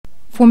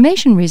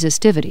Formation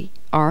resistivity,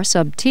 R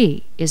sub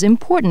T, is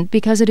important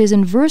because it is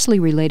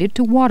inversely related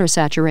to water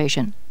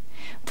saturation.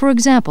 For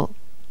example,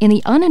 in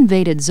the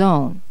uninvaded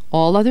zone,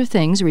 all other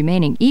things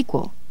remaining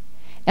equal,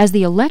 as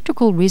the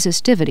electrical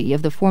resistivity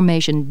of the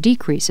formation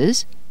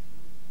decreases,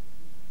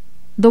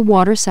 the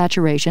water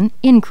saturation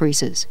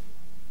increases.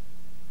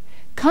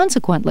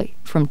 Consequently,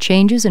 from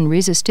changes in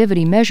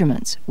resistivity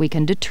measurements, we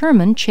can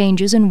determine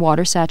changes in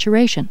water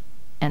saturation,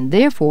 and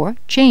therefore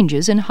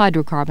changes in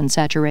hydrocarbon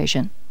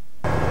saturation.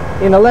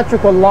 In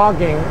electrical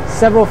logging,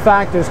 several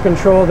factors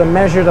control the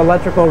measured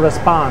electrical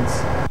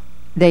response.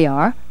 They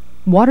are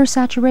water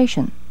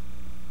saturation,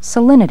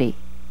 salinity,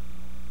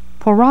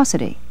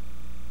 porosity,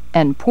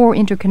 and pore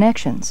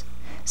interconnections,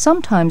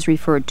 sometimes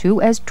referred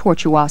to as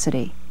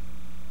tortuosity.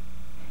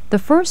 The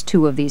first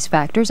two of these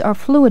factors are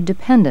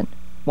fluid-dependent,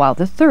 while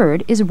the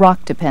third is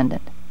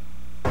rock-dependent.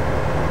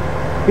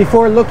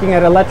 Before looking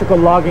at electrical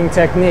logging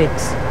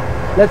techniques,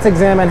 let's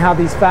examine how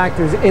these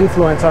factors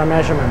influence our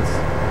measurements.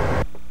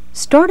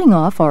 Starting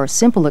off our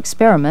simple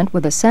experiment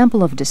with a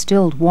sample of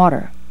distilled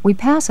water, we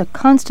pass a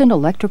constant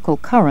electrical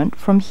current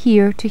from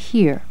here to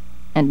here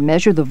and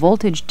measure the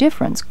voltage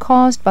difference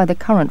caused by the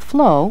current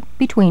flow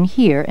between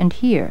here and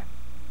here.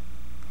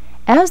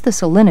 As the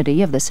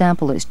salinity of the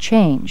sample is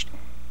changed,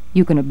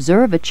 you can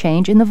observe a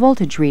change in the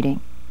voltage reading.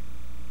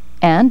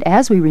 And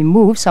as we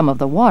remove some of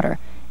the water,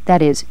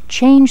 that is,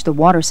 change the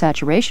water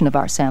saturation of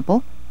our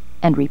sample,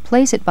 and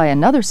replace it by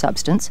another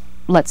substance,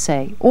 let's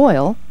say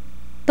oil,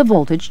 the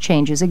voltage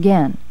changes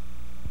again.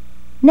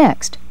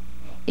 Next,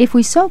 if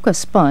we soak a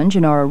sponge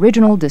in our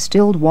original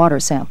distilled water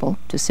sample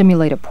to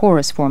simulate a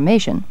porous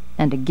formation,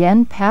 and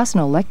again pass an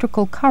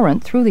electrical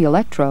current through the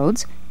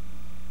electrodes,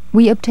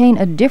 we obtain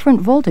a different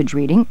voltage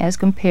reading as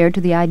compared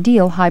to the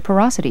ideal high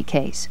porosity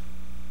case.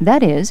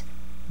 That is,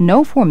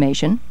 no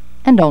formation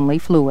and only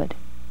fluid.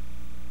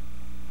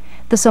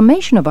 The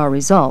summation of our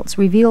results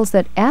reveals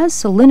that as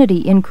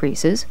salinity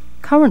increases,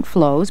 current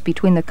flows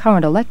between the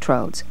current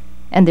electrodes,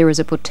 and there is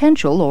a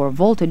potential or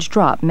voltage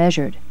drop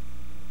measured.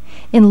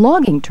 In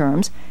logging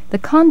terms, the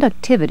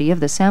conductivity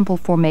of the sample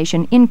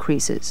formation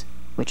increases,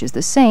 which is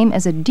the same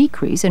as a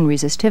decrease in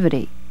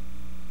resistivity.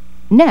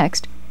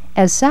 Next,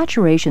 as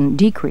saturation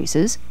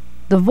decreases,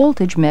 the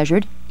voltage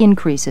measured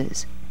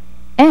increases.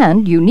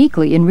 And,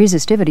 uniquely in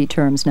resistivity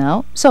terms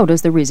now, so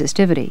does the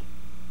resistivity.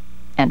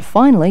 And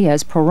finally,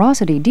 as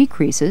porosity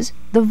decreases,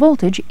 the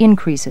voltage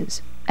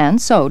increases,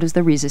 and so does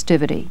the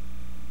resistivity.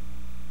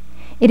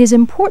 It is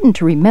important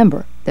to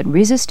remember that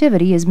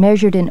resistivity is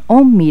measured in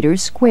ohm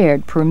meters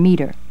squared per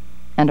meter,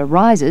 and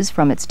arises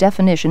from its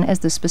definition as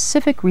the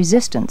specific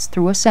resistance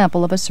through a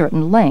sample of a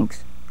certain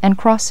length and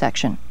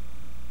cross-section.